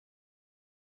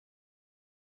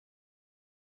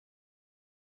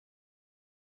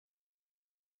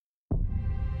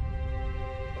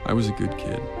I was a good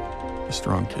kid, a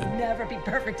strong kid. Never be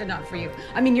perfect enough for you.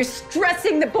 I mean, you're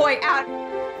stressing the boy out.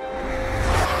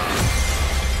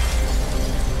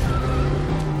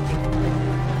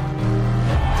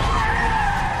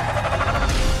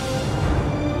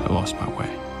 I lost my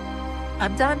way.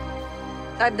 I'm done.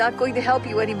 I'm not going to help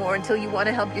you anymore until you want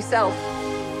to help yourself.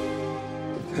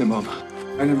 Hey, Mom.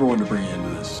 I never wanted to bring you into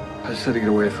this. I just had to get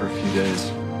away for a few days.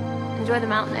 Enjoy the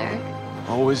mountain, Eric.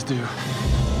 Always do.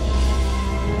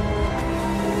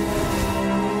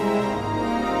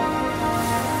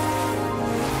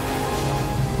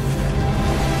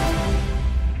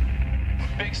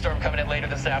 Big storm coming in later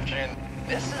this afternoon.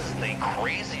 This is the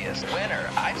craziest winter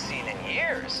I've seen in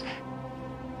years.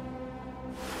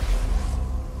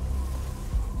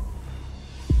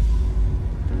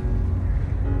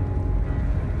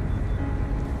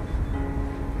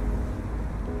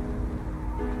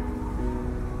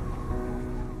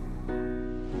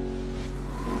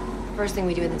 First thing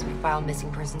we do is we file a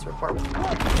missing persons report.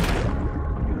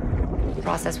 The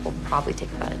process will probably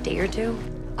take about a day or two.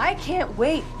 I can't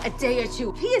wait a day or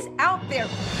two. He is out there.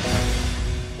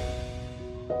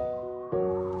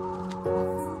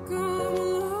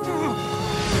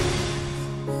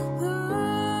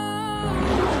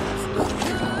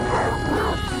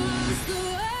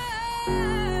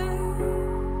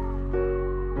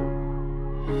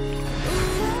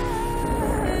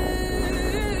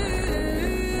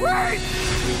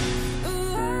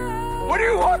 What do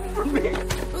you want from me?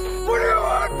 What do you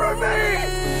want from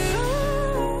me?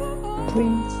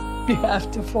 Please, you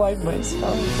have to find my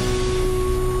son.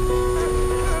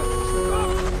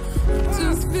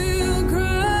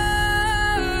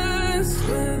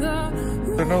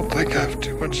 I don't think I have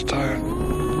too much time.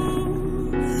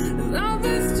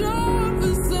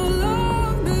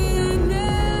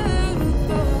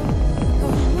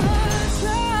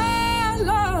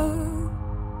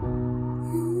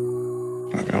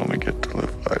 I only get to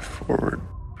live life forward.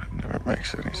 It never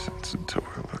makes any sense until